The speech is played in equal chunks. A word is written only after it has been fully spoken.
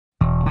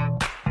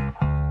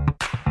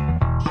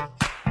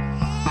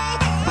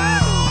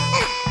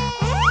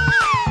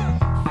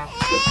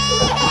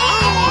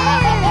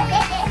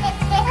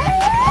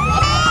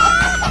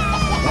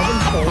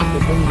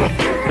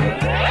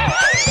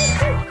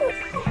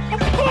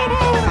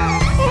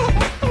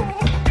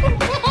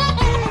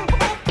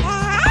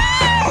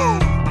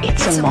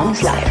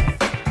Mom's Life.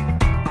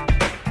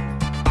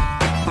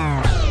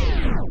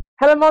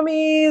 Hello,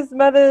 mommies,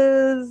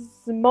 mothers,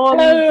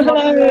 moms.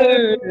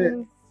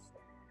 Hello.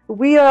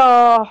 We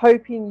are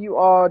hoping you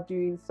are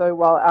doing so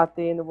well out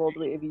there in the world,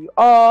 wherever you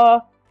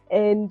are.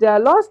 And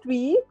last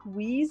week,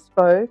 we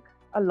spoke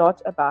a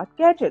lot about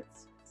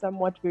gadgets.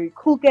 Somewhat very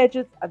cool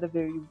gadgets, other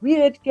very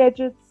weird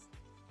gadgets.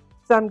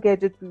 Some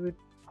gadgets we would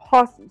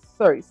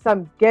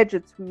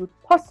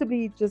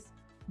possibly just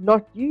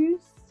not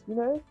use,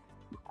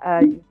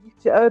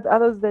 to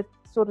others that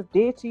sort of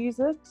dare to use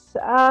it.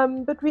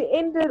 But we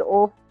ended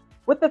off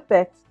with the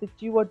fact that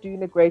you are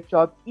doing a great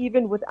job,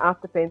 even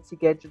without the fancy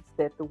gadgets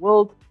that the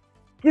world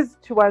gives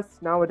to us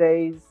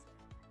nowadays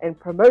and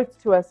promotes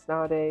to us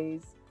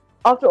nowadays.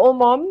 After all,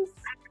 moms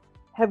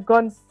have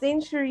gone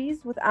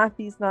centuries without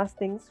these nice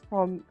things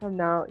from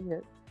now,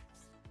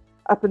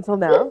 up until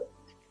now.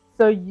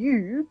 So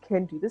you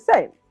can do the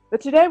same.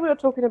 But today we are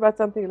talking about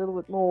something a little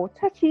bit more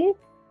touchy,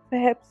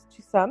 perhaps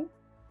to some.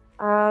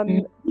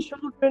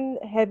 Children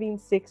having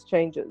sex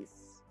changes.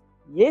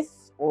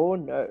 Yes or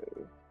no?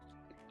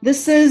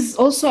 This is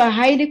also a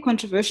highly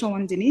controversial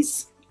one,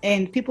 Denise,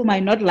 and people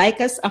might not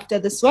like us after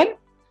this one.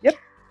 Yep.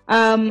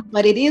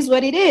 But it is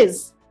what it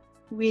is.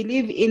 We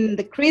live in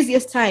the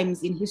craziest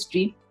times in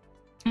history.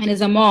 And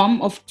as a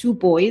mom of 2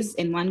 boys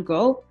and 1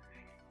 girl,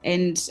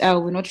 and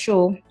we're not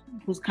sure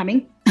who's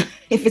coming,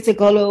 if it's a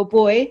girl or a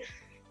boy.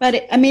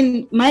 But I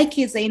mean, my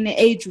kids are in an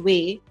age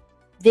where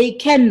they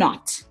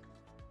cannot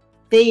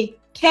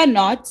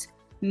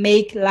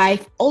make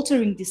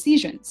life-altering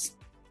decisions.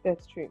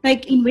 That's true.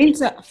 Like in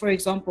winter, for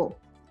example,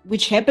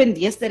 which happened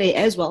yesterday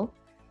as well.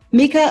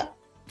 Mika,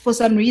 for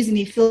some reason,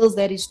 he feels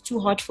that it's too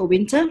hot for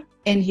winter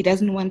and he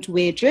doesn't want to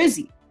wear a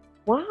jersey.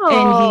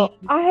 Wow,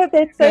 I have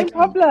that same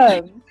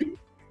problem.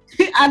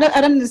 I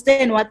don't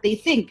understand what they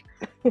think.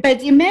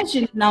 But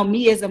imagine now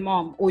me as a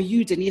mom, or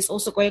you, Denise,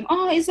 also going,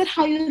 oh, is that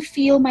how you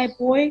feel, my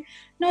boy?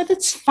 No,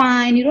 that's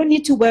fine. You don't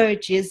need to wear a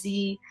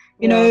jersey.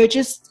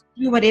 Just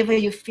do whatever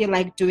you feel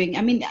like doing.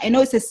 I mean, I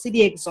know it's a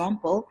silly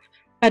example,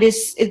 but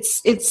it's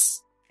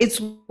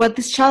what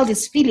this child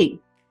is feeling.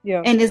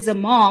 Yeah. And as a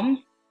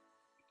mom,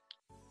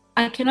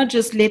 I cannot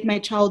just let my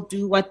child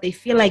do what they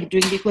feel like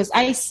doing, because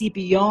I see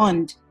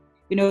beyond,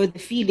 the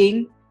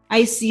feeling.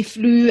 I see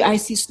flu, I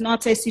see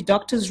snot, I see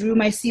doctor's room,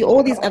 I see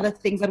all these other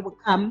things that will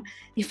come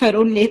if I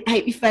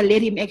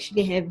let him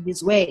actually have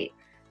his way.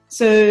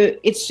 So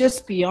it's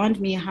just beyond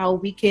me how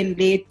we can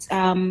let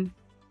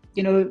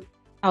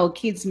our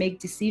kids make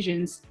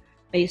decisions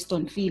based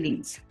on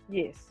feelings.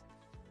 Yes.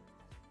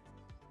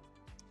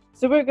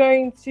 So we're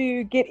going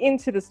to get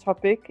into this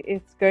topic.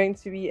 It's going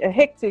to be a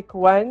hectic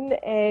one,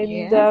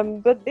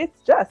 and but let's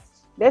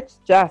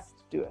just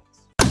do it.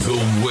 The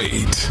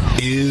wait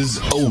is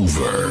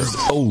over.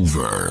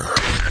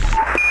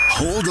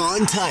 Hold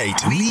on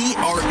tight. We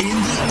are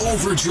in the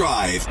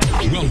overdrive.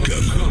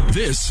 Welcome.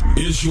 This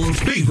is your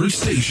favorite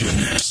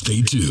station.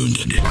 Stay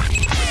tuned.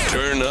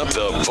 Turn up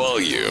the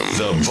volume.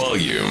 3,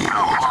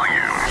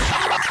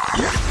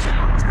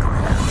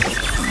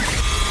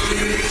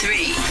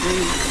 2,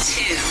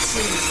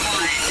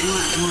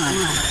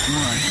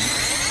 1.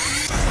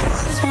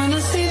 Just wanna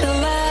see the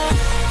light.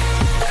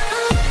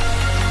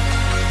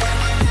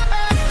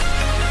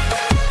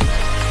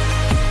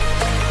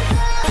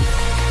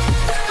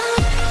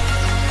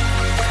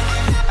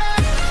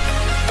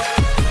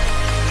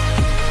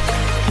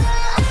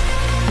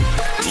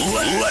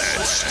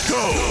 Let's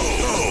go.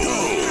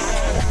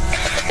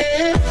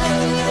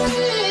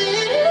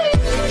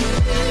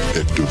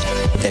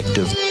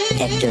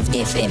 Active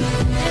FM.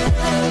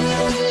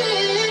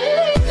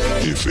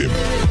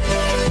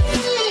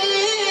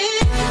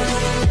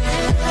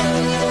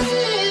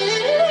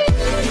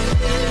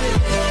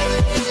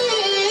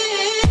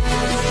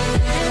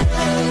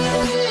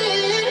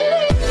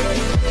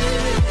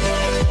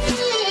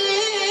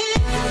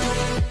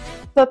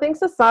 So I think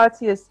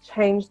society has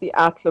changed the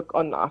outlook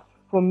on life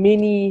for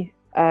many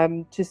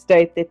to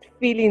state that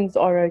feelings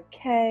are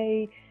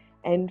okay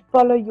and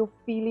follow your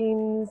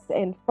feelings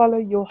and follow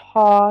your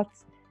heart,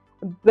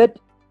 but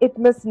it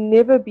must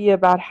never be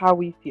about how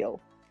we feel.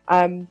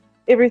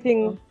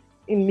 Everything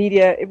in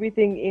media,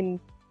 everything in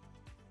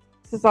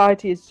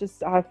society is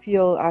just I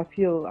feel.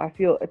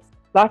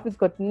 Life has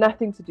got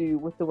nothing to do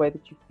with the way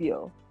that you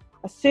feel.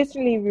 I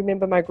certainly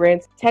remember my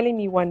grands telling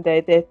me one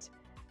day that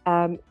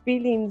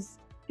feeling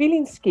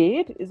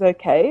scared is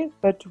okay,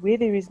 but where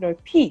there is no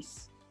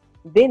peace,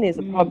 then there's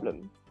a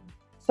problem.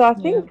 So I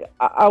think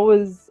I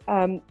was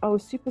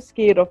super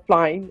scared of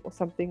flying or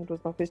something. It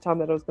was my first time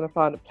that I was going to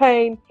fly on a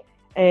plane,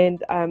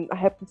 and I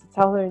happened to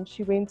tell her, and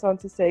she went on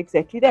to say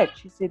exactly that.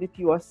 She said, if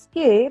you are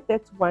scared,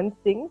 that's one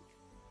thing.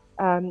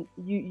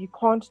 You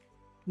can't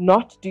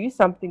not do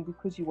something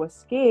because you were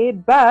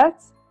scared,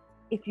 but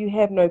if you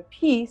have no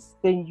peace,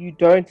 then you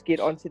don't get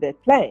onto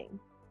that plane.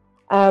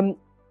 I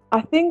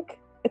think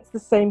it's the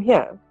same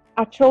here.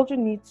 Our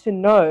children need to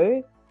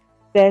know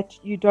that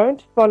you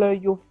don't follow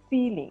your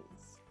feelings.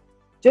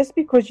 Just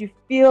because you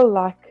feel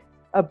like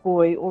a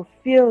boy or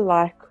feel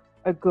like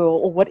a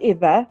girl or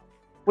whatever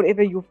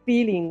your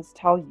feelings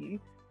tell you,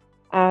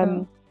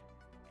 Um,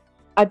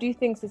 I do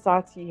think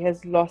society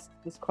has lost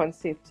this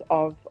concept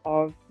of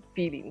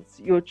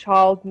feelings. Your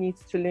child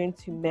needs to learn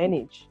to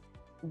manage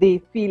their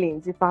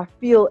feelings. If I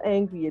feel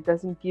angry, it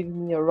doesn't give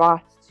me a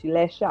right to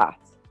lash out.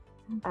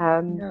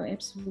 No,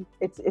 absolutely.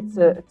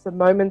 It's a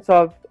moment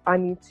of I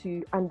need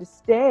to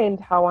understand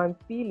how I'm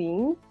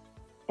feeling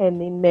and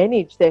then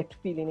manage that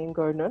feeling and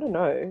go, no.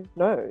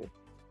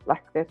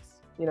 Like that's,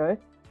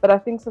 But I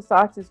think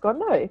society's gone,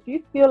 no, if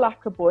you feel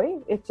like a boy,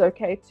 it's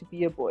okay to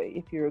be a boy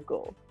if you're a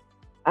girl.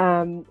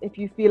 If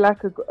you feel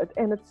like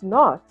and it's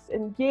not.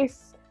 And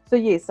yes,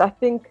 I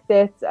think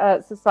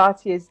that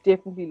society has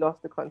definitely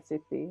lost the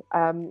concept there,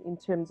 in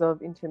terms of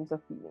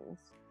feelings.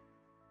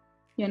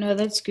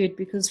 That's good,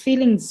 because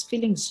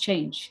feelings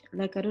change.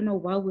 Like, I don't know,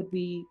 why would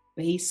we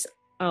base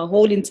our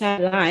whole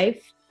entire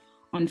life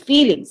on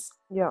feelings?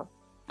 Yeah.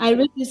 I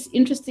read this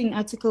interesting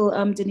article,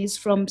 Denise,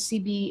 from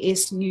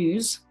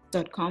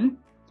cbsnews.com,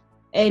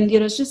 and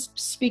it was just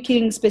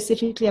speaking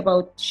specifically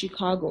about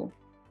Chicago,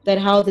 that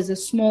how there's a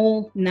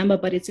small number,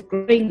 but it's a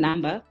growing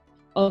number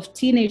of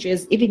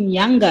teenagers, even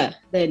younger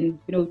than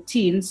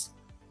teens,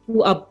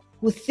 who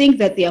think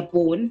that they are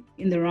born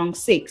in the wrong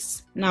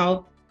sex.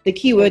 Now, the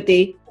key word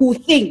there, who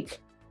think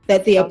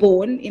that they are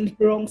born in the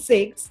wrong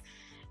sex,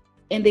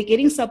 and they're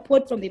getting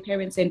support from their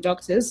parents and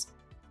doctors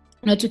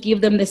to give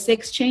them the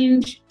sex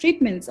change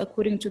treatments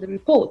according to the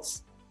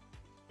reports.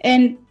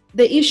 And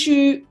the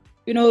issue,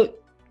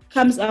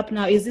 comes up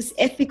now, is this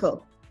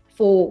ethical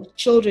for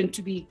children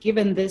to be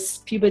given this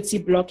puberty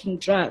blocking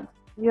drug?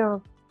 Yeah.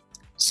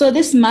 So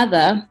this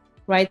mother,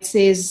 right,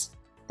 says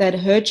that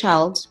her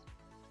child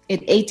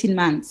at 18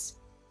 months,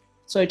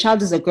 so her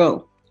child is a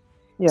girl,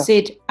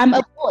 said, I'm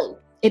a boy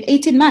at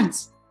 18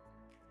 months.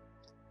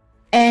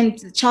 And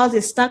the child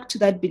is stuck to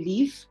that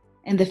belief,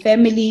 and the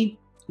family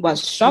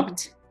was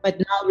shocked, but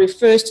now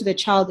refers to the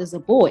child as a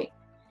boy.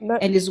 No.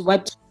 And is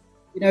what,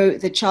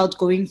 the child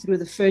going through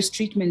the first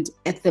treatment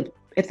at the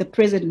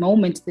present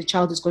moment, the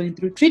child is going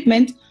through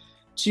treatment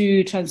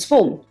to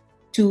transform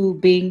to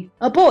being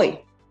a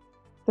boy.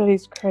 That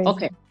is crazy.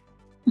 Okay.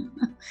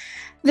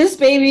 This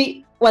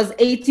baby was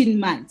 18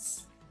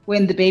 months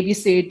when the baby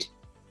said,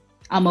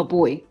 I'm a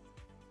boy.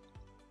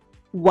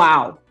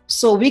 Wow.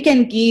 So we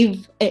can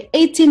give an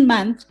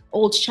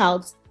 18-month-old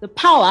child the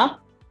power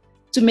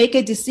to make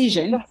a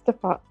decision. That's the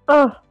part.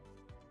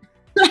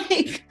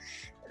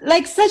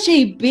 Like such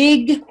a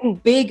big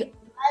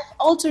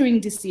life-altering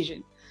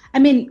decision. I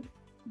mean,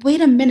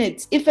 wait a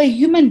minute. If a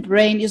human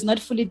brain is not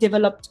fully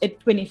developed at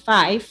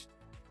 25,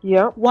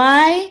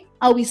 why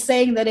are we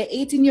saying that an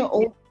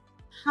 18-year-old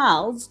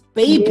child's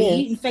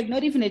baby, in fact,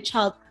 not even a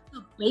child,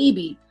 a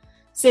baby,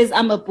 says,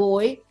 I'm a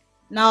boy?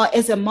 Now,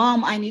 as a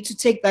mom, I need to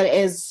take that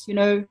as,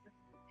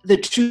 the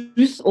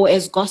truth or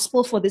as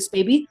gospel for this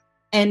baby.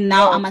 And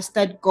now I must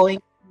start going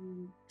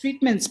through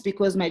treatments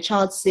because my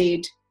child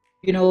said,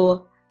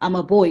 I'm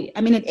a boy.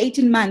 I mean, at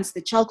 18 months,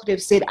 the child could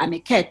have said, I'm a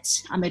cat,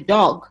 I'm a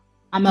dog,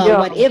 I'm a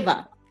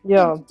whatever.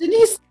 Yeah.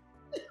 Denise,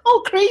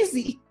 how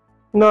crazy.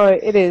 No,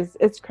 it is.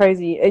 It's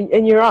crazy.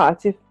 And you're right.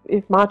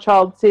 If my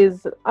child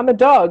says, I'm a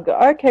dog,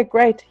 okay,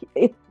 great.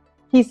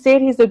 He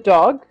said he's a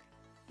dog,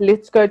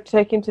 let's go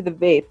take him to the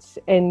vet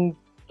and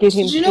get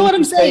him you know what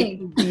I'm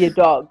saying? To be a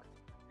dog.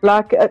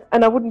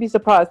 And I wouldn't be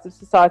surprised if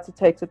society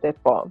takes it that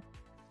far.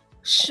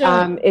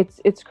 Sure.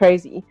 It's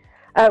crazy.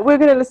 We're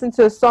going to listen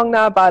to a song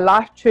now by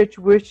Life Church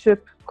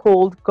Worship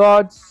called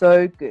God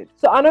So Good.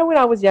 So I know when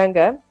I was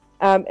younger,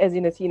 as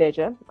in a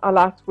teenager, I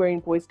liked wearing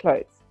boys'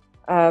 clothes.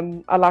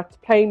 I liked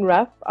playing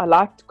rough. I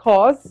liked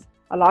cars.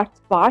 I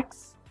liked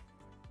bikes.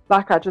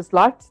 I just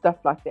liked stuff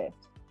like that.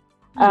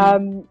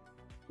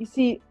 You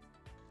see,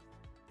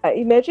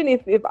 imagine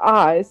if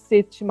I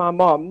said to my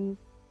mom,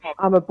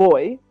 I'm a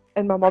boy,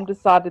 and my mom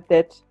decided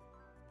that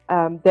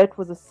that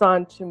was a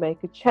sign to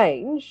make a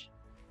change.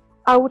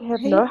 I would have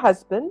no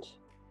husband.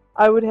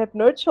 I would have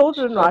no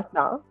children right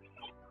now.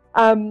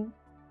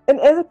 And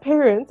as a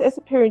parent,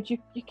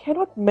 you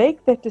cannot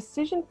make that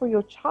decision for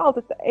your child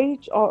at the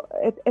age or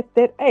at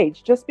that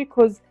age, just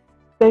because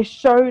they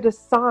showed a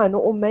sign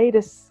or made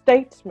a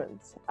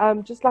statement.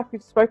 Just like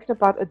we've spoken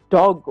about a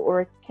dog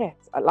or a cat.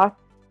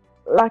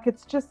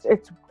 It's just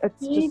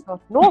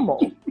not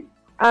normal.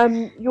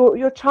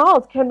 Your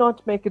child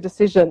cannot make a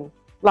decision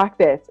like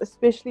that,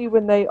 especially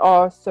when they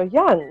are so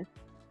young.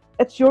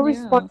 It's your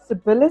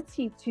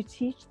responsibility to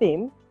teach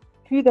them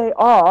who they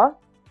are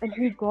and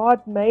who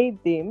God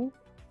made them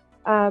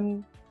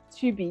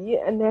to be,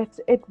 and that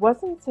it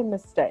wasn't a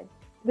mistake.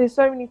 There's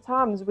so many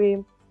times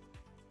where,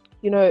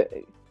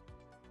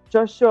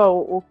 Joshua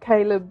or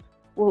Caleb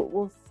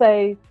will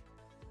say,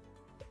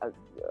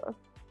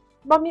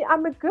 Mommy,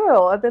 I'm a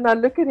girl. And then I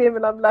look at him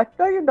and I'm like,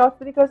 no, you're not.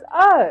 And he goes,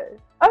 oh,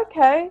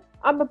 okay,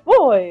 I'm a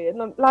boy.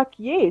 And I'm like,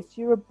 yes,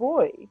 you're a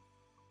boy.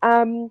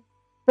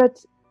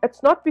 But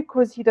it's not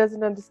because he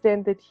doesn't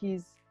understand that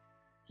he's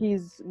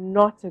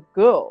not a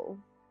girl.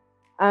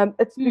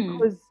 It's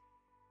because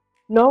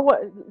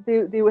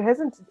there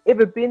hasn't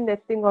ever been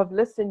that thing of,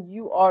 listen,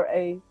 you are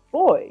a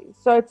boy.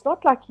 So it's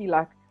not like he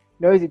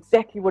knows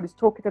exactly what he's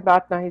talking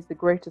about. Now he's the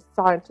greatest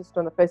scientist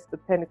on the face of the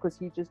planet because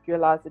he just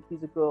realized that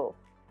he's a girl.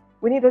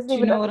 When he doesn't Do you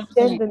even know what I'm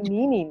understand the saying?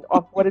 meaning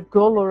of what a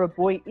girl or a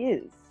boy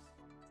is.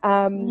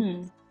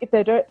 If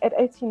they don't, at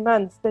 18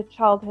 months, that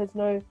child has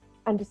no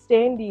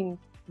understanding,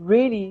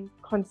 really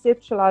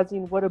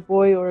conceptualizing what a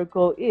boy or a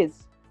girl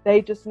is.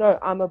 They just know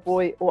I'm a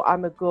boy or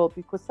I'm a girl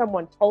because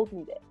someone told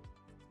me that,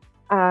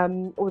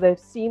 or they've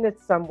seen it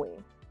somewhere.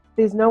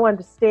 There's no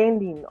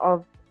understanding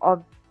of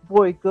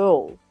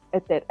boy-girl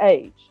at that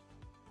age.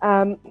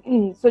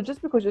 So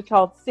just because your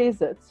child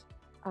says it,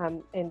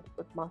 and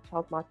my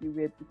child might be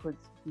weird because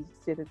he's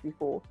said it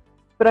before,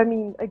 but I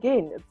mean,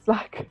 again, it's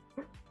like,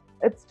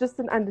 it's just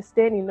an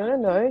understanding.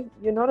 No,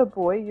 you're not a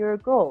boy, you're a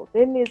girl.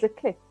 Then there's a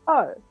click.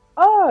 Oh,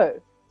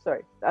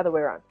 sorry, the other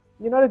way around.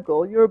 You're not a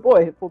girl, you're a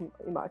boy,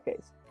 in my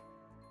case.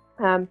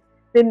 Then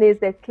there's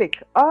that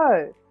click.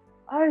 Oh,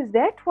 is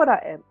that what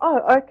I am? Oh,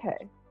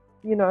 okay.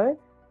 You know,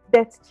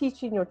 that's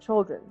teaching your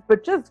children.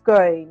 But just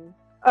going,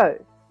 oh,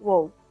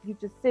 well, you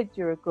just said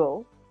you're a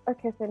girl.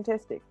 Okay,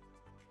 fantastic.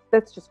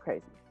 That's just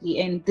crazy.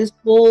 And this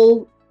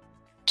whole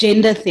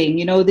gender thing,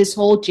 you know, this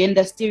whole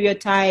gender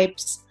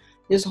stereotypes,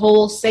 this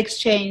whole sex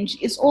change,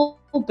 is all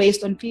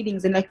based on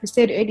feelings. And like we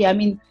said earlier, I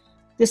mean,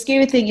 the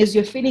scary thing is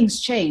your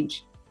feelings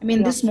change. I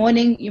mean, This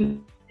morning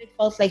you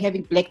felt like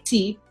having black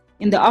tea.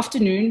 In the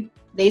afternoon,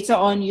 later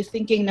on, you're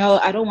thinking, no,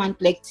 I don't want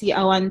black tea.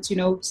 I want,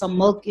 some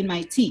milk in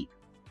my tea.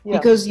 Yeah.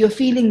 Because your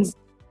feelings,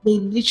 they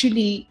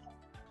literally,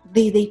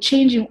 they're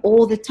changing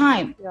all the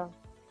time. Yeah.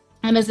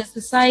 And as a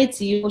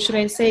society, or should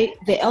I say,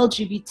 the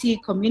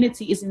LGBT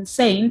community is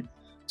insane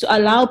to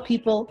allow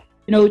people,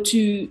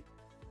 to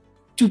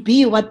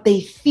be what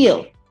they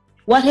feel.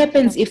 What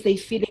happens if they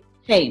feel it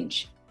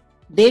change?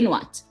 Then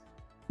what?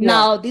 Yeah.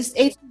 Now, this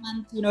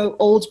 18-month,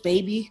 old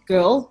baby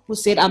girl who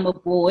said, I'm a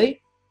boy,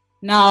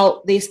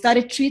 now they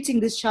started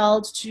treating this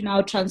child to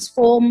now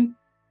transform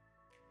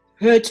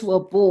her to a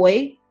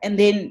boy. And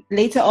then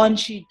later on,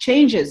 she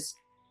changes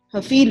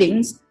her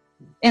feelings.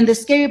 And the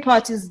scary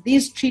part is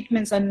these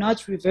treatments are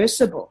not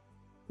reversible.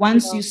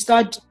 Once you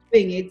start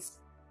doing it,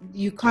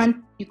 you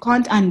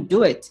can't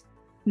undo it.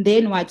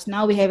 Then what?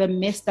 Now we have a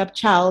messed up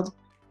child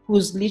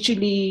who's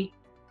literally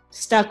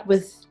stuck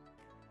with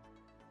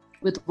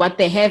what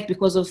they have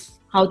because of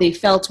how they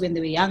felt when they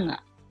were younger.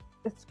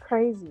 It's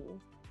crazy.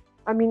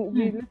 I mean,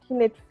 you're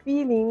looking at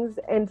feelings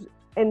and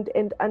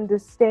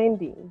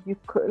understanding.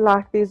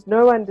 There's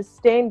no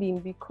understanding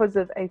because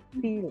of a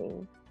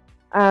feeling.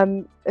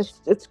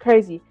 It's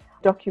crazy.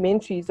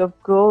 Documentaries of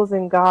girls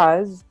and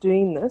guys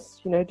doing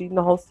this, doing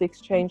the whole sex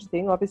change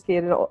thing, obviously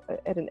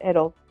at an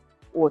adult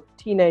or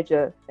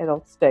teenager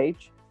adult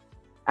stage.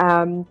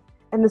 And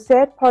the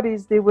sad part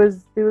is there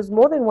was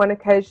more than one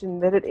occasion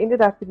that it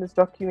ended up in this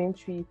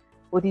documentary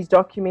or these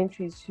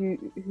documentaries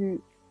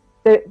who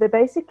they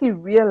basically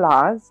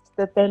realized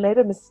that they made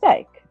a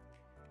mistake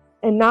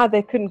and now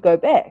they couldn't go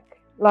back.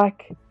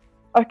 Like,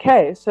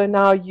 okay, so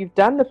now you've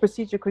done the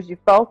procedure because you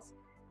felt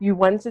you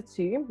wanted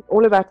to,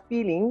 all about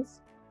feelings.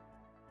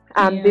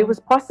 There was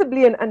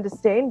possibly an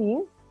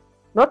understanding,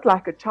 not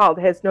like a child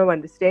has no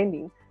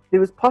understanding. There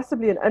was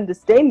possibly an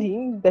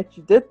understanding that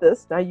you did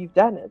this, now you've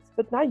done it,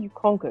 but now you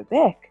can't go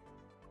back.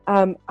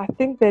 I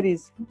think that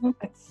is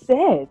it's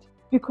sad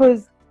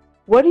because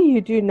what do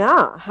you do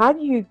now? How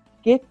do you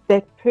get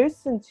that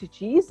person to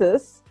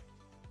Jesus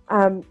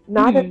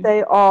now that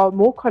they are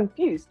more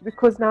confused?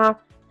 Because now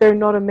they're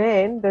not a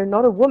man, they're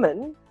not a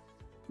woman,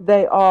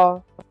 they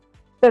don't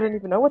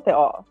even know what they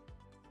are.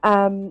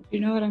 You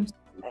know what I'm saying?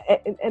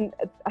 And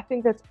I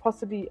think that's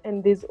possibly,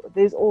 and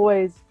there's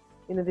always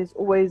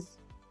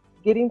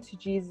getting to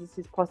Jesus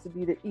is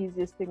possibly the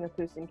easiest thing a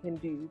person can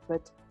do,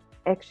 but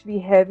actually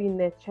having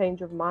that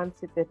change of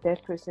mindset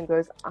that person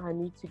goes, I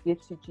need to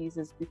get to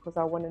Jesus because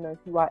I want to know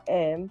who I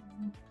am.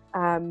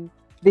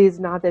 There's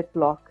now that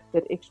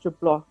extra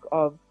block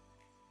of,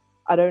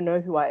 I don't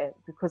know who I am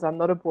because I'm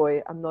not a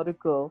boy, I'm not a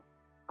girl,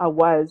 I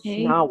was,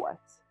 now what?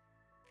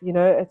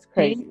 It's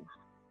crazy.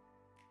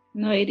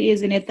 No, it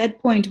is. And at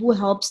that point, who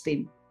helps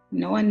them?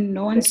 No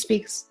one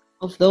speaks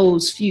of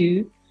those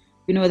few,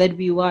 that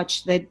we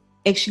watch that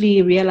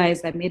actually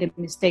realize I made a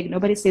mistake.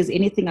 Nobody says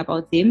anything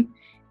about them.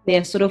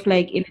 They're sort of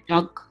like in a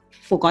dark,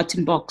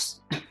 forgotten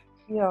box.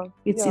 Yeah.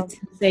 It's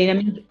insane. I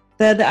mean,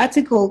 the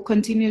article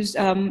continues.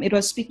 It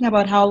was speaking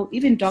about how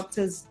even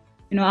doctors,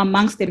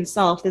 amongst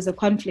themselves, there's a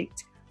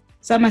conflict.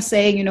 Some are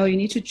saying, you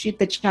need to treat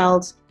the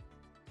child,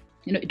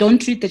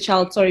 don't treat the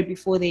child,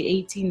 before they're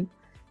 18,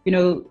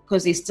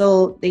 because they're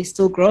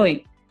still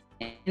growing.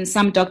 And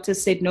some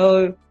doctors said,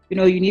 no,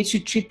 you need to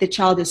treat the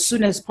child as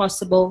soon as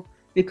possible,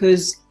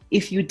 because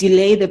if you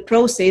delay the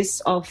process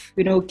of,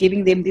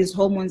 giving them these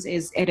hormones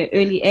at an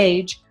early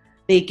age,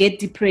 they get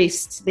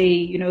depressed,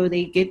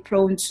 they get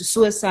prone to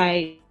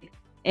suicide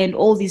and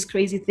all these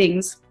crazy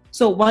things.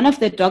 So one of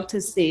the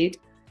doctors said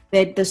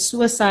that the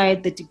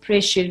suicide, the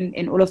depression,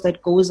 and all of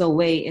that goes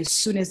away as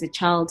soon as the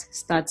child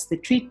starts the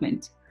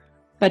treatment.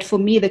 But for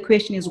me, the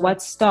question is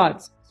what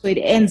starts? So it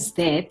ends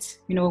that,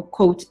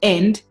 quote,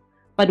 end,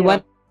 but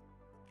what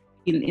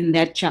in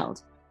that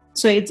child?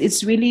 So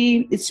it's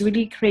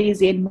really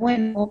crazy, and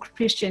more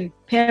Christian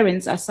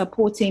parents are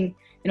supporting,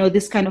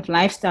 this kind of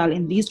lifestyle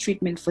and these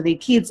treatment for their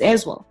kids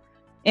as well.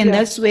 And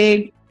that's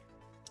where,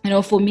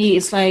 for me,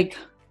 it's like,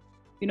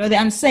 the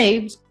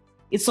unsaved,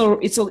 it's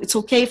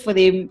okay for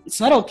them. It's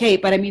not okay,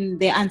 but I mean,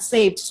 they're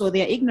unsaved, so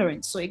they're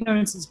ignorant. So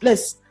ignorance is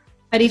bliss.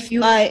 But if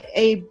you are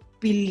a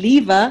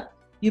believer,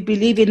 you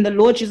believe in the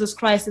Lord Jesus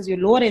Christ as your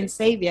Lord and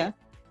Savior,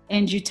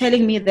 and you're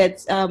telling me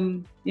that,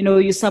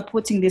 you're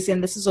supporting this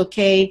and this is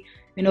okay.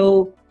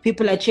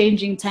 People are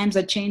changing, times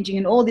are changing,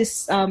 and all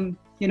this,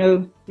 you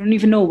don't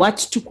even know what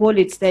to call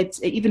it, that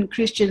even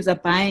Christians are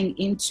buying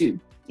into.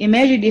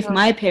 Imagine if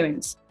my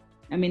parents,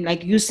 I mean,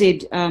 like you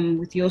said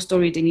with your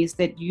story, Denise,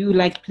 that you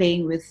like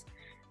playing with,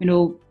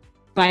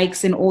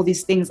 bikes and all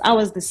these things. I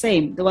was the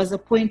same. There was a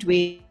point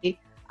where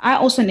I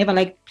also never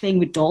liked playing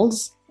with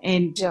dolls.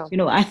 And,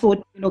 I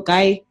thought,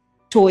 guy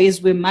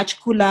toys were much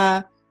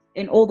cooler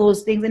and all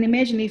those things. And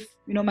imagine if,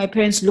 my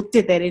parents looked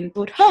at that and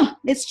thought,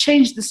 let's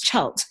change this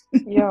child.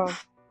 Yeah.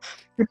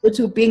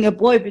 To being a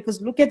boy,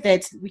 because look at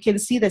that. We can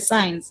see the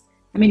signs.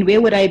 I mean,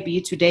 where would I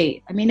be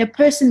today? I mean, a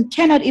person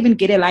cannot even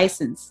get a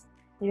license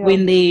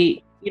when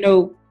they,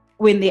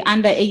 when they're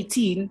under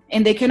 18,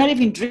 and they cannot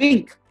even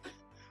drink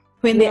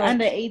when they're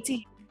under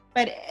 18.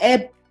 But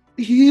a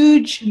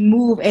huge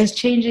move as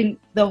changing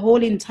the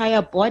whole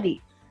entire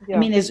body. I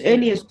mean, as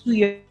early as 2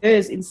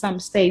 years in some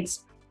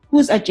states.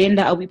 Whose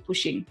agenda are we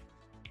pushing?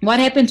 What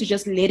happened to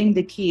just letting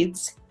the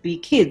kids be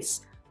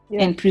kids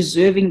and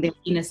preserving their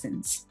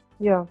innocence?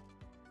 Yeah,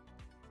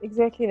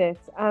 exactly that.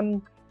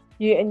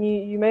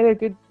 You made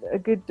a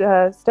good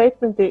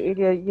statement there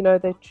earlier.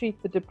 They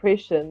treat the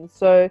depression.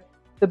 So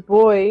the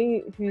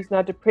boy who's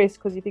now depressed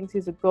because he thinks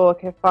he's a girl,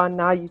 okay, fine.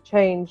 Now you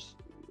change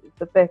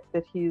the fact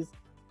that he's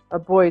a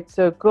boy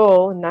to a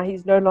girl. Now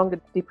he's no longer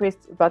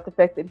depressed about the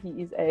fact that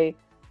he is a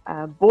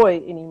boy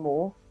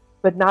anymore.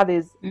 But now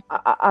there's,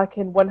 I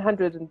can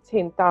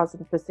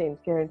 110,000%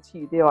 guarantee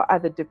you there are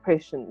other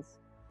depressions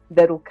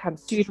that will come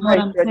straight. Do you know what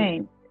I'm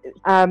saying?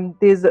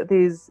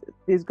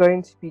 There's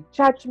going to be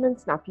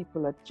judgments. Now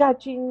people are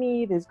judging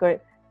me.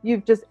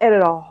 You've just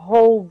added a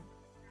whole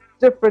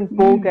different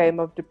ball game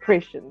of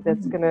depression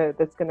that's gonna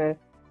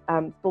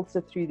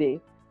filter through there.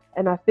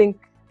 And I think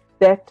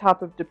that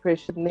type of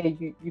depression there,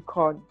 you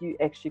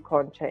actually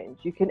can't change.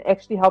 You can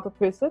actually help a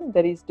person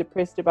that is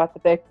depressed about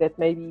the fact that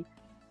maybe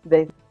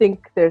they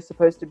think they're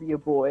supposed to be a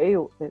boy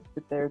or that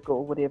they're a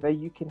girl, whatever.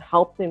 You can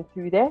help them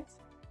through that,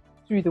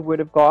 through the Word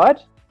of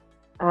God,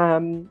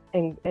 and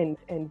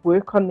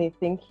work on their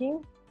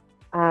thinking.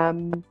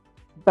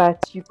 But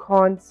you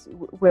can't,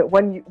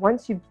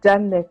 once you've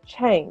done that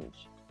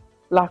change,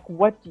 like,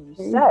 what do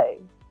you say?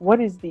 What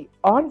is the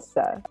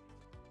answer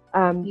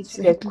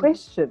to that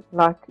question?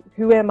 Like,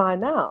 who am I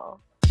now?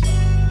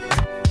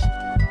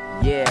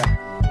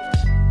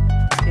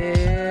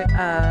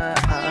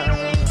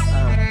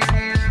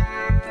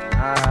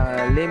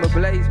 Lima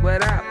Blaze,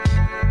 what up?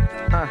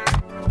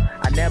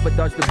 I never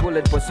dodged the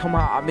bullet, but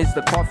somehow I missed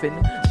the coffin.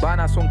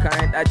 Bana son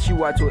kind at you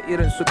to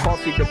irin su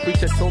coffee. The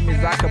preacher told me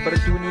Zaka bar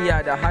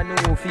duniya da hanu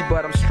wofi,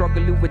 but I'm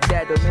struggling with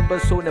that. Remember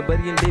so na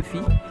bari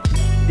lefi.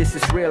 This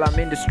is real, I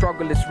mean the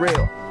struggle is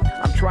real.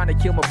 I'm trying to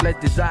kill my flesh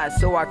desires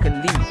so I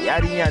can leave.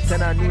 Yarinya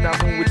tana nuna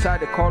mun wuta,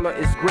 the color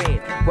is green.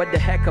 What the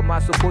heck am I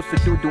supposed to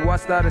do? Do I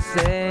start to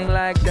sing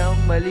like down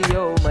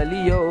Malio,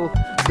 Malio?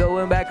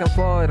 Going back and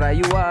forth,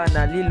 rayuwa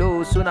na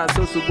lilo. Suna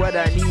so su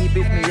gwada ni,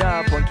 beat me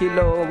up on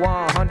kilo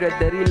 100,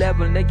 dari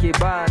level nake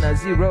ba na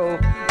 0.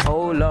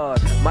 Oh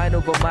Lord, mind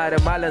over matter,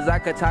 malas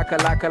aka taka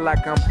like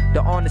I'm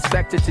the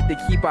unexpected to the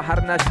keeper,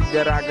 har na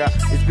shiga raga.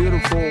 It's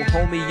beautiful,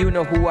 homie, you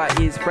know who I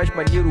is.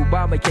 Freshman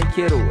Yoruba, my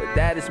Kenkiru,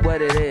 that is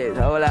what it is.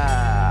 Hola.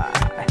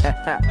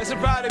 It's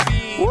about to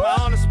be my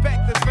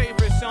unexpected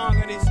favorite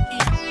song of this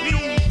EP.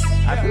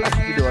 I feel like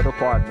you can do other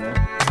part, man.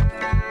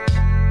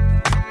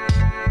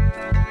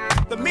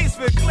 The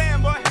Misfit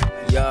Clan, boy.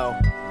 Yo,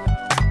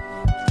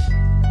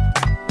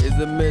 it's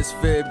the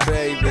Misfit,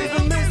 baby. It's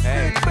the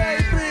Misfit,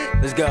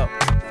 baby. Let's go.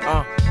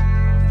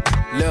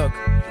 Look,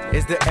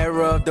 it's the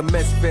era of the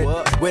misfit.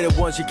 We're the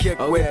ones you kick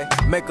with.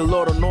 Make a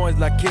lot of noise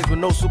like kids with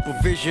no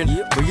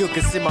supervision. But you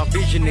can see my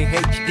vision in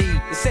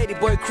HD. They say the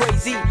boy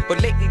crazy,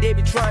 but lately they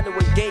be trying to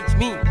engage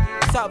me.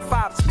 Top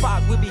 5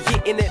 spot, we be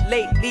hitting it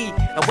lately.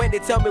 And when they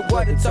tell me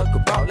what to talk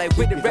about, like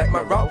with the rap my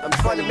route, I'm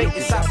trying to make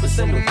this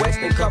opposite in the west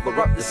and cover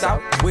up the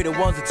south. We're the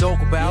ones to talk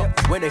about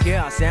when they hear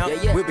our sound.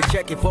 We be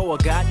checking for a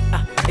God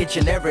each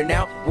and every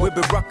now. We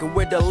be rocking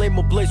with the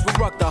Lima Blaze, we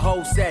rock the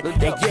whole set.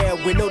 And yeah,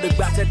 we know the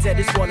battle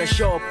this wanna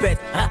show up bet.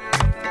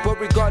 But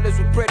regardless,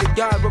 we pray to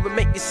God where we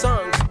make these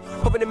songs.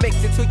 Hoping it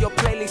makes it to your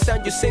playlist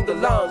and you sing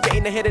along.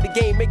 Getting ahead of the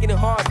game, making it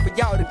hard for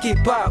y'all to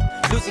keep up.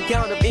 Losing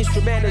count of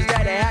instrumentals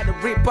that I had to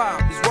rip up.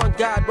 There's one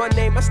God, one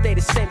name, I stay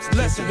the same, so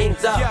get your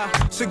hands up.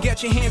 Yeah, so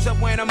get your hands up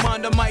when I'm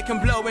on the mic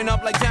and blowing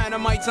up like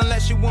dynamites.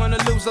 Unless you wanna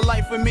lose a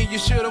life with me, you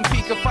shouldn't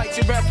pick a fight.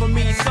 You rap for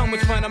me, it's so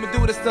much fun. I'ma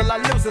do this till I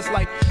lose this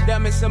life.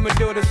 That means I'ma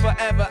do this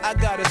forever. I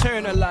gotta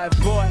turn alive,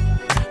 boy.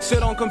 So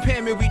don't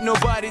compare me with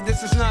nobody,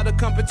 this is not a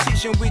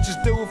competition, we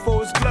just do it for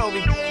his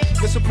glory.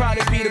 Cause This will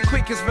probably be the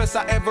quickest verse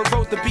I ever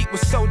wrote. The beat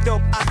was so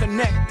dope, I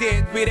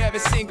connected with every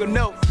single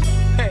note.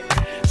 Hey.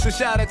 So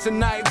shout out to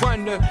Night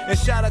Wonder, and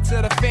shout out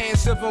to the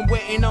fans who've been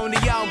waiting on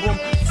the album.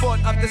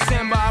 4th of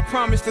December, I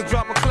promised to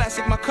drop a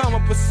classic. My come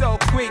up was so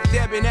quick,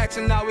 they've been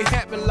acting, now it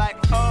happened like,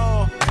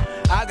 oh,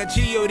 I got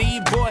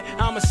G.O.D. boy,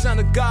 I'm a son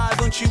of God,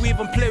 don't you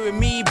even play with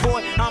me,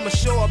 boy. I'ma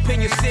show up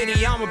in your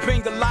city, I'ma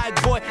bring the light,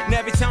 boy. And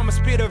every time I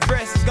spit a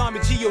verse, it's gonna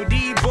be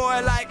G.O.D.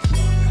 boy, like,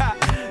 ha.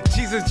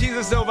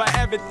 Jesus over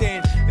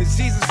everything. It's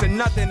Jesus or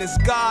nothing, it's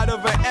God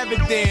over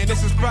everything.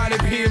 This is probably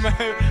be my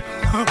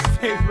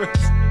favorite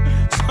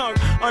song.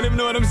 I don't even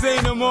know what I'm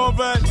saying no more,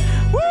 but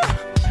woo!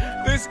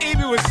 This EP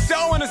was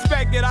so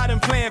unexpected. I done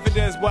planned for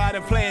this, boy. I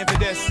done planned for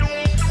this.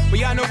 But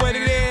y'all know what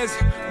it is.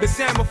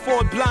 December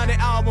 4th, Blinded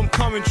album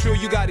coming true.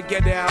 You gotta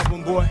get the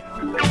album, boy.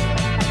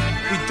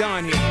 We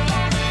done here.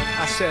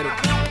 I said it.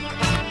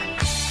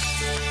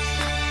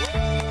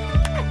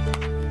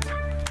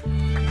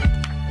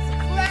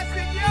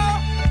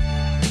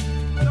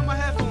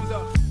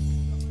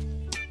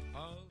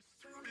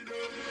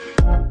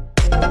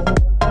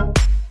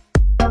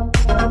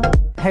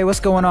 Hey,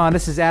 what's going on?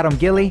 This is Adam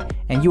Gilly,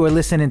 and you are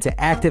listening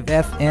to Active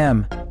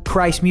FM.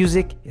 Christ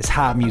music is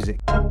hot music.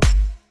 I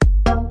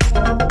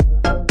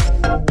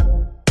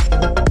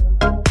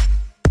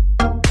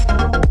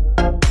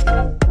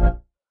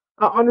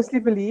honestly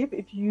believe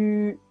if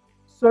you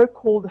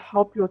so-called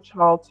help your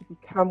child to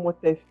become what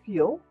they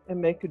feel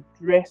and make a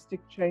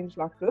drastic change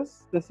like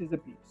this is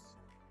abuse.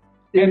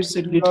 There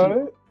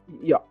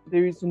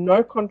is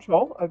no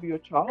control over your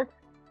child,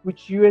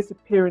 which you as a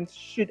parent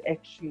should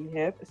actually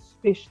have,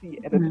 especially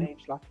at an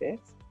age like that.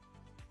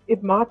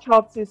 If my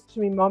child says to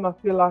me, Mom, I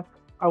feel like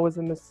I was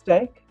a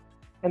mistake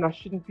and I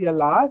shouldn't be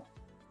alive,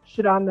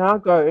 should I now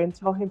go and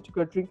tell him to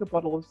go drink a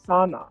bottle of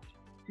cyanide?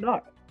 No.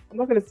 I'm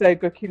not going to say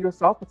go kill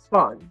yourself. It's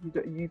fine.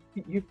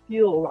 You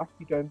feel like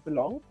you don't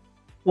belong.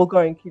 Well, go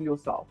and kill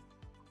yourself.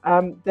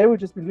 They would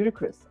just be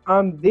ludicrous.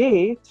 I'm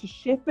there to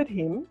shepherd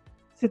him,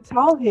 to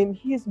tell him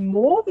he is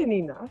more than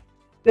enough,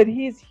 that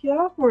he is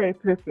here for a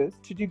purpose,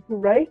 to do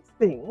great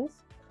things.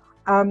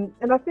 And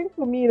I think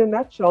for me, in a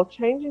nutshell,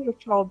 changing your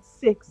child's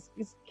sex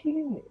is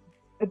killing them.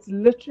 It's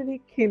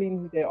literally killing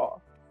who they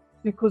are.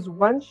 Because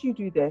once you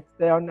do that,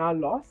 they are now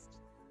lost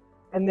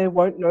and they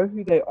won't know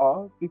who they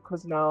are,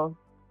 because now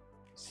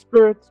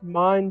spirit,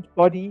 mind,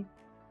 body,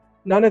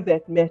 none of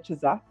that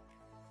matches up.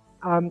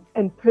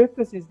 And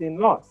purpose is then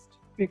lost,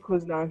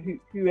 because now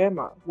who am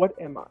I? What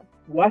am I?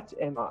 What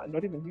am I?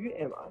 Not even who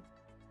am I?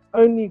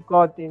 Only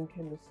God then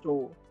can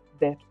restore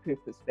that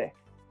purpose back.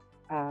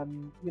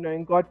 And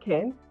God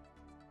can,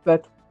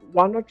 but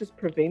why not just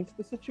prevent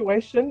the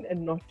situation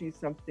and not do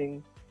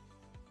something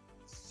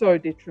so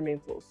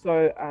detrimental,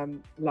 so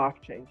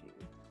life-changing?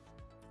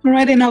 All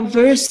right, and our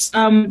verse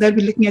that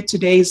we're looking at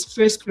today is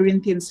 1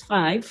 Corinthians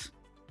 5,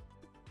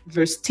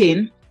 verse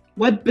 10.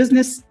 What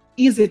business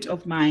is it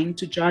of mine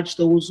to judge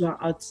those who are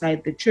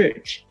outside the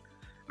church?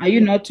 Are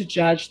you not to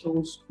judge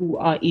those who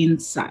are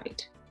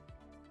inside?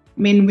 I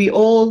mean, we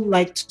all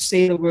like to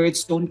say the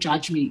words, don't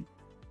judge me.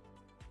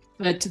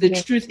 But the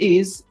truth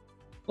is,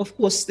 of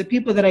course, the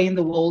people that are in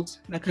the world,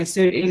 like I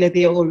said earlier,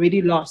 they are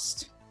already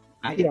lost.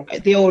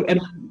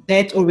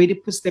 That already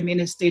puts them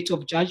in a state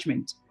of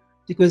judgment,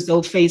 because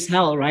they'll face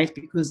hell, right?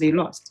 Because they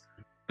lost.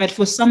 But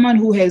for someone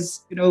who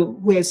has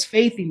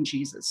faith in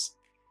Jesus,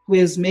 who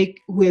has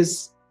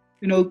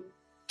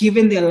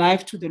given their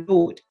life to the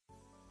Lord,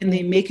 and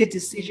they make a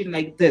decision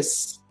like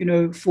this,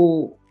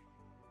 for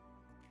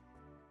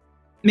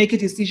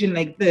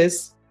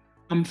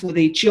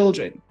their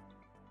children.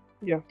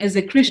 Yeah. As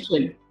a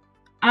Christian,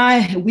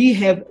 we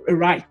have a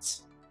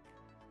right,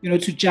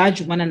 to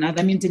judge one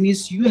another. I mean,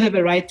 Denise, you have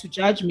a right to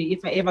judge me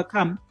if I ever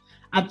come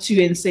up to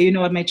you and say, you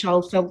know what, my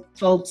child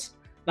felt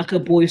like a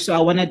boy, so I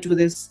want to do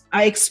this.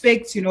 I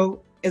expect,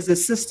 as a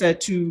sister,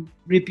 to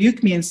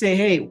rebuke me and say,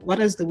 hey, what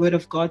does the word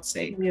of God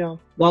say? Yeah.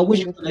 Why would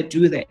you want to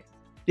do that?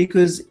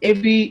 Because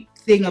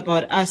everything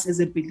about us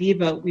as a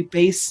believer, we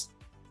base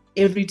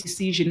every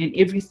decision and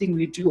everything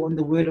we do on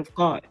the word of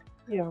God.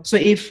 Yeah. So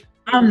if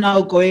I'm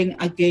now going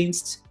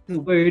against the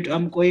word,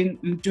 I'm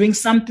doing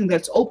something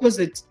that's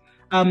opposite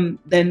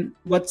than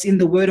what's in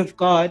the word of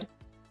God,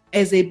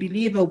 as a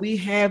believer, we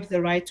have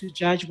the right to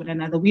judge one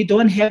another. We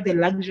don't have the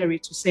luxury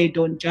to say,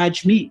 don't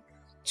judge me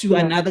to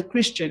another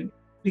Christian,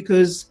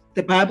 because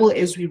the Bible,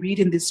 as we read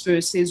in this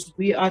verse, says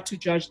we are to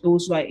judge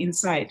those who are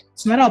inside.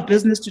 It's not our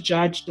business to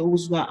judge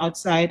those who are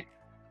outside,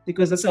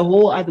 because that's a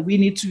whole other, we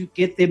need to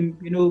get them,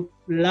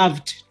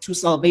 loved to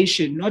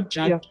salvation, not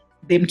judge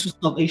them to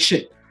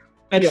salvation.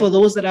 But for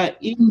those that are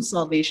in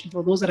salvation,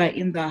 for those that are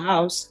in the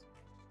house,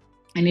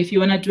 and if you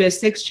want to do a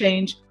sex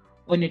change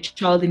on your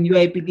child and you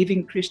are a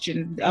believing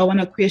Christian, I want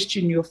to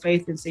question your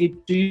faith and say,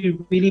 do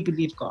you really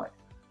believe God?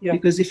 Yeah.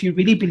 Because if you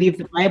really believe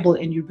the Bible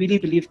and you really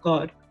believe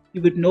God,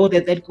 you would know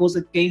that that goes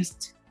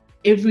against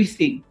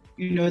everything,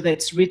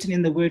 that's written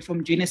in the word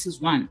from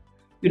Genesis 1,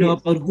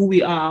 about who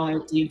we are,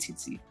 our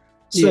identity.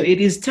 So it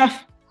is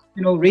tough,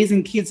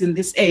 raising kids in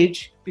this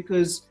age,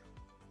 because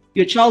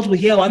your child will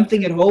hear one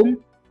thing at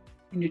home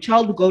and your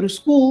child will go to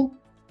school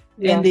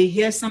and they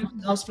hear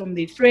something else from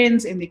their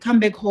friends, and they come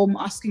back home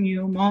asking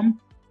you, Mom,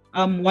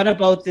 what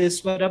about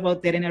this? What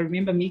about that? And I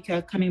remember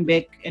Mika coming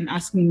back and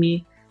asking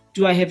me,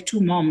 do I have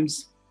 2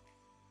 moms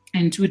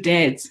and 2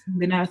 dads?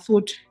 And then I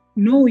thought,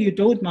 no, you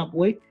don't, my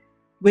boy.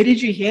 Where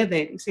did you hear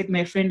that? He said,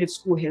 my friend at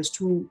school has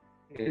two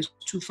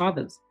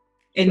fathers.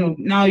 And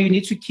now you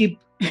need to keep,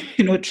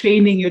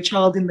 training your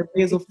child in the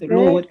ways of the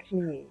Lord.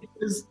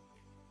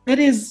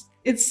 Because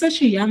it's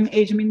such a young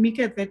age. I mean,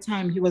 Mika at that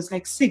time, he was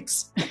like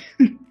 6.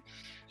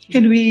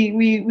 And we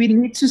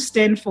need to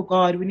stand for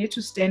God. We need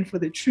to stand for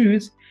the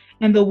truth.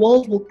 And the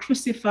world will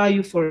crucify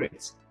you for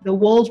it. The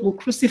world will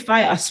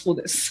crucify us for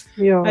this.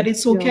 But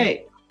it's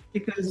okay.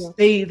 Because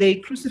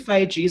they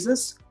crucify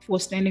Jesus for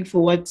standing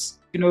for what's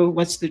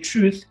the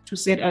truth to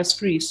set us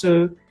free.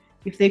 So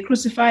if they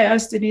crucify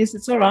us, Denise,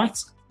 it's all right,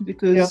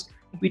 because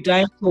we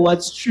die for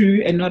what's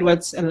true and not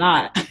what's a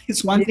lie.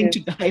 It's one thing to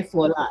die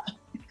for a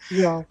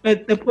lie.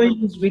 But the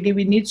point is really,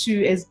 we need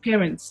to, as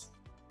parents,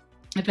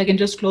 if I can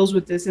just close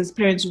with this, as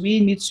parents, we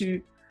need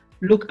to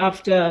look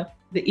after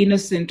the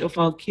innocent of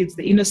our kids,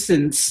 the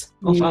innocence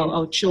of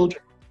our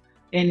children.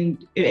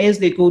 And as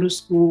they go to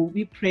school,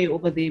 we pray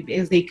over them.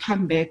 As they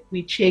come back,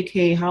 we check,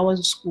 hey, how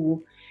was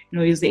school?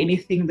 Is there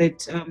anything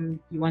that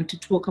you want to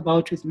talk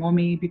about with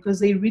mommy? Because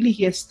they really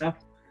hear stuff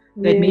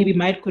that maybe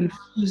might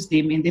confuse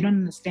them, and they don't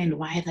understand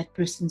why that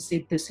person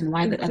said this and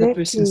why that other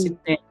person said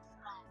that.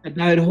 But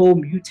now at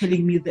home, you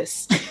telling me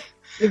this.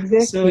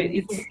 So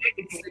it's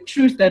the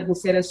truth that will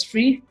set us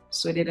free.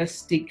 So let us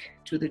stick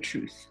to the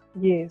truth.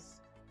 Yes,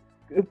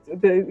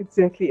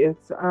 exactly it.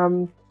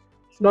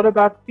 It's not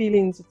about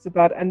feelings, it's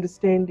about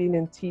understanding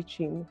and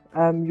teaching.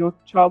 Your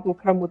child will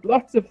come with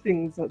lots of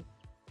things. A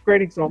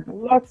great example,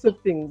 lots of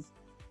things.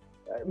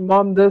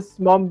 Mom this,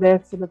 mom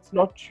that, and it's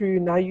not true.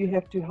 Now you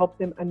have to help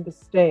them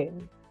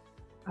understand.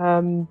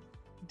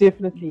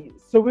 Definitely.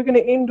 So we're going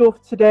to end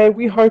off today.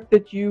 We hope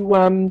that you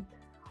are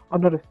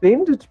not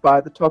offended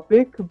by the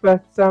topic,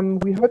 but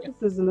we hope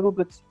this is a little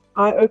bit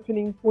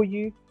eye-opening for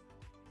you.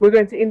 We're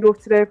going to end off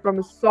today from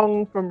a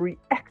song from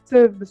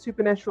Reactive, the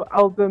Supernatural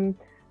album,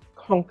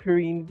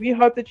 Conquering. We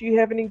hope that you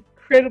have an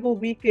incredible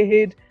week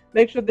ahead.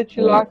 Make sure that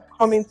you like,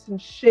 comment,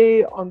 and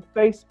share on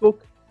Facebook.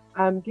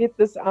 Get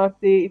this out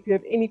there. If you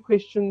have any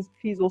questions,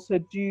 please also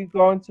do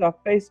go onto our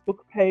Facebook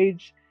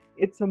page.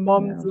 It's a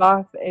Mom's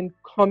Life, and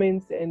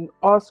comment and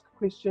ask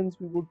questions.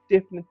 We will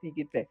definitely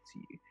get back to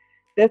you.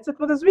 That's it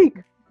for this week.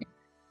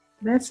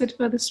 That's it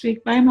for this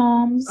week. Bye,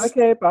 moms.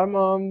 Okay, bye,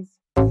 moms.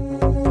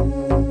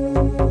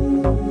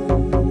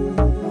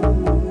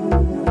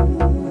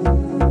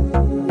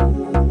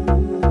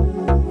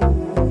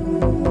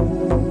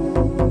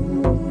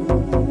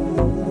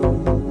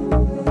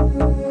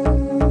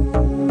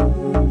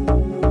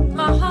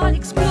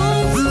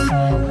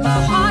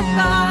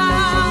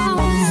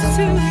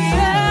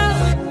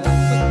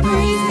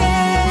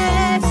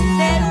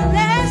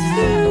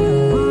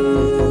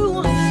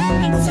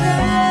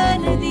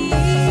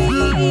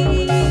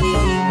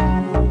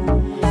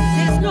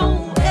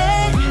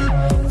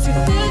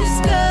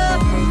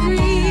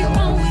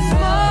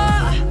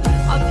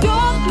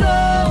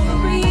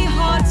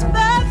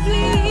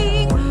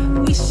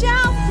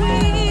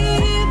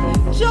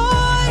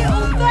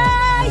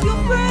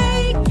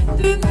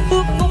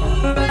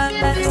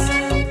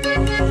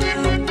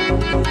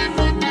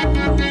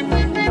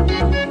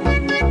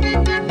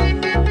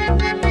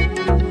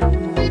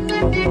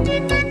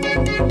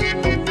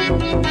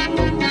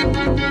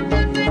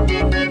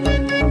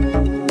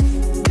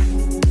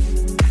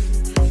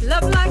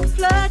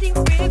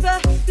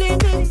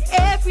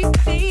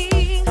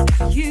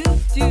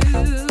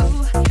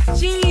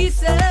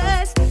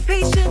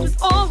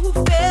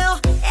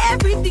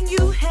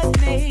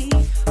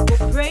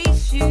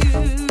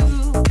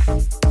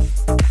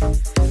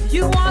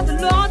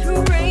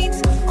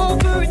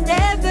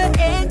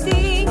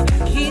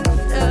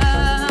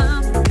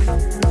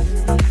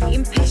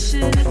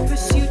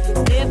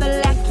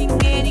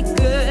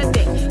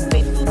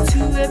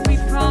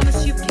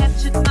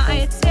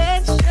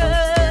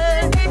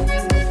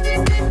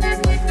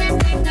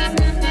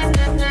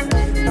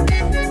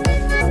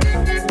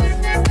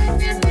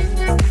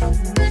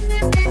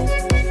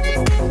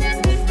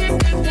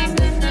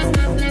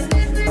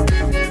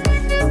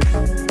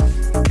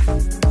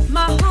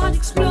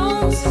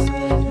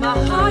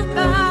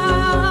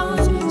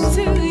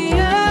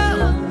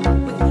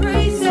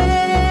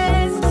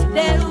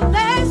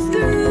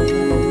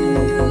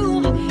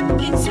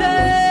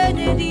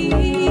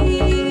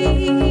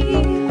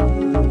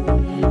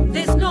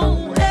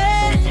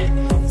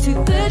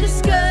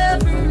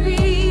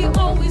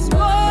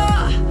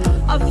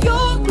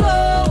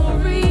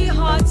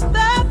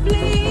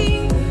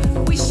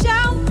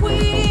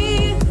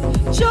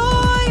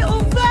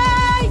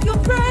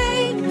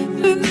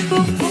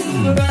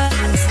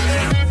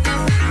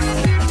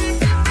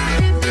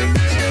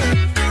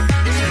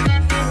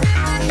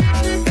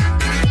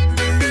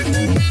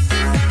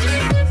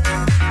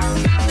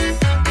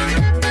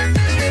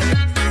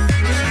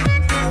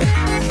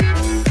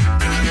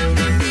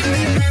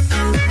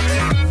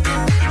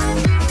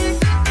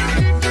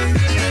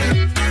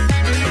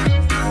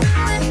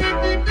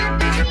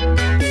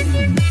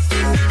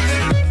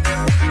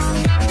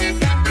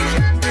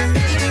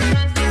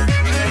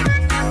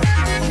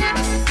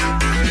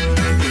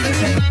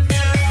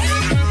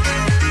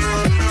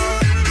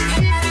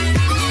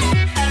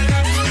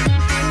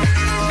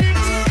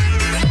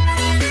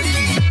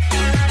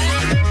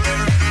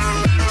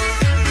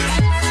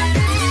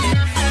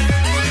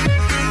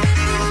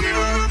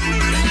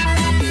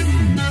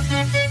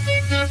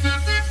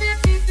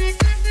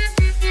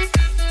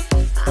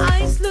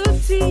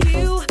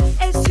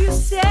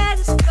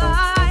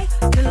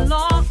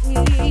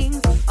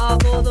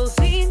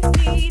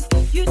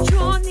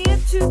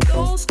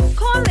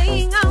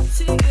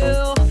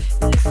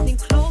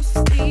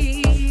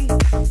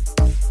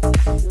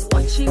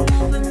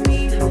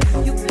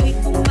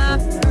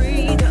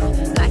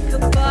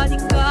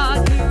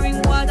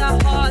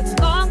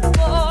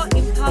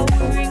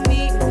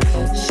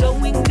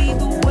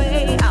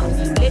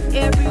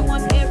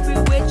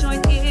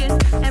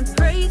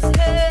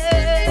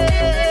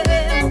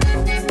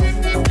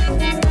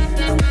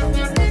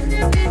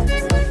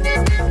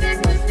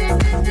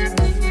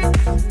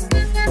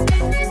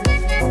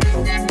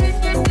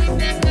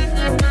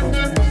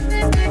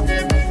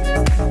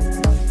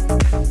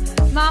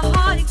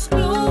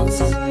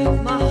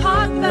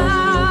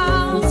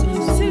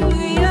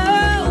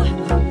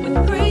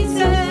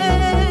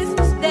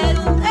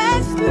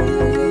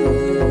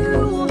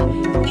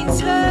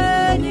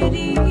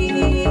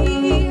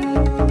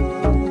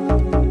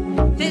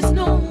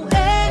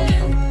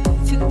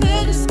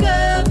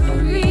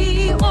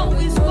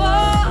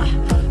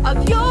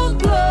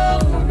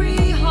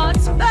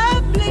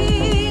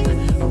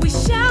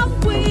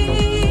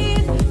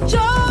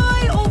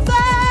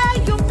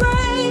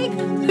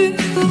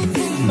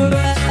 for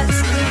us.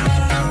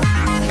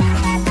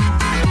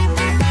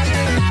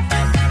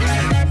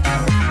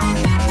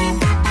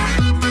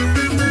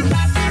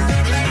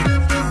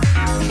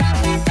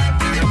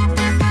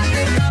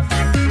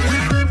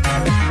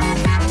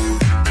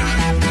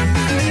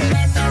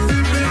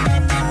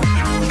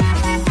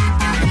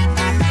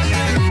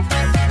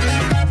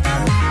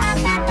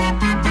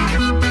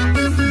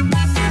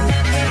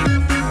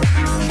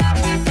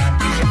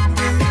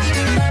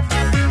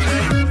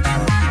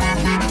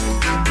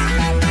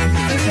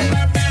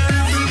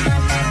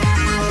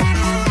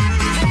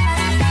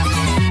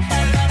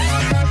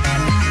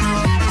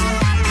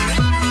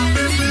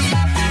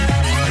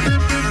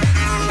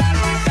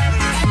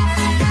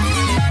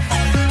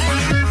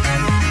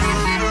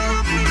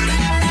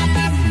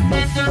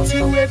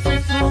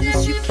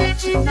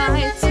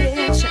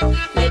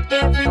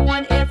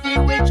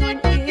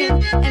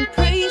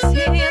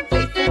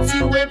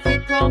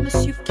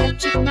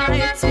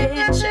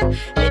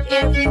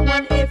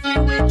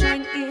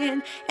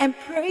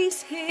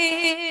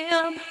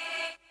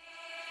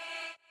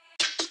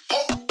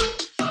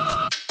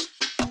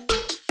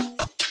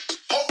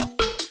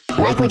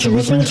 Like what you're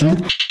listening to?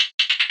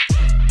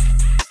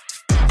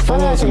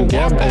 Follow us on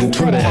Gab and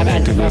Twitter at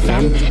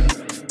ActiveFM.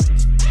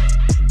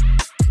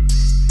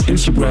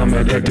 Instagram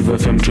at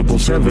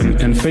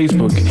ActiveFM777 and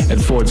Facebook at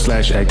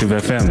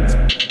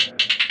 /ActiveFM.